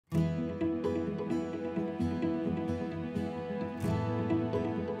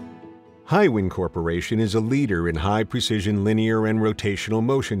Hiwin Corporation is a leader in high-precision linear and rotational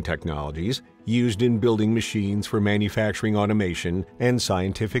motion technologies used in building machines for manufacturing automation and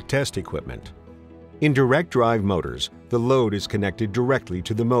scientific test equipment. In direct drive motors, the load is connected directly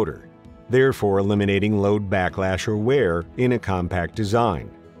to the motor, therefore eliminating load backlash or wear in a compact design.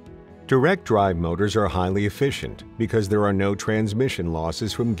 Direct drive motors are highly efficient because there are no transmission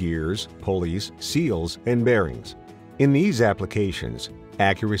losses from gears, pulleys, seals, and bearings. In these applications,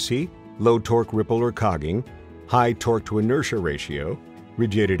 accuracy, low torque ripple or cogging, high torque to inertia ratio,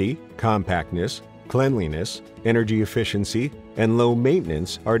 rigidity, compactness, cleanliness, energy efficiency, and low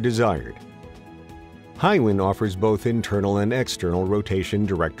maintenance are desired. Hiwin offers both internal and external rotation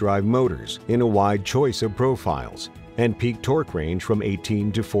direct drive motors in a wide choice of profiles and peak torque range from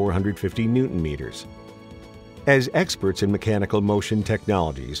 18 to 450 Newton meters. As experts in mechanical motion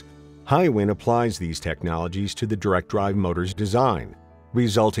technologies, Hiwin applies these technologies to the direct drive motor's design,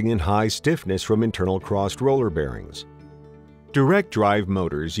 resulting in high stiffness from internal crossed roller bearings. Direct drive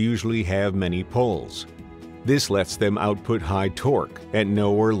motors usually have many poles. This lets them output high torque at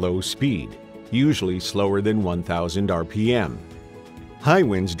no or low speed, usually slower than 1000 RPM.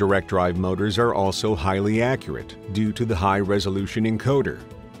 Hiwin's direct drive motors are also highly accurate due to the high-resolution encoder,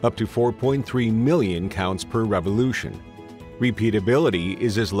 up to 4.3 million counts per revolution. Repeatability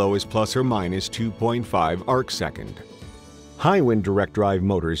is as low as plus or minus 2.5 arc-second. Hiwin direct drive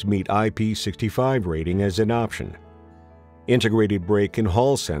motors meet IP65 rating as an option. Integrated brake and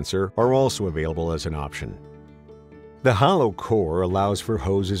hall sensor are also available as an option. The hollow core allows for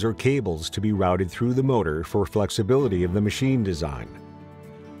hoses or cables to be routed through the motor for flexibility of the machine design.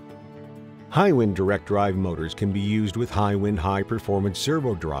 Hiwin direct drive motors can be used with Hiwin high-performance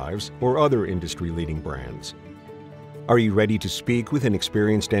servo drives or other industry-leading brands. Are you ready to speak with an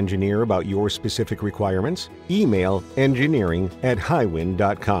experienced engineer about your specific requirements? Email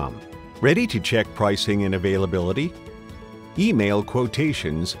engineering@hiwin.com. Ready to check pricing and availability? Email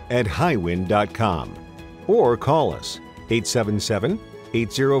quotations@hiwin.com or call us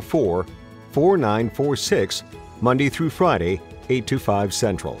 877-804-4946 Monday through Friday, 8 to 5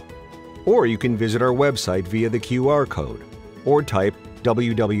 Central. Or you can visit our website via the QR code or type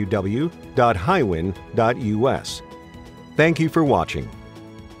www.hiwin.us. Thank you for watching.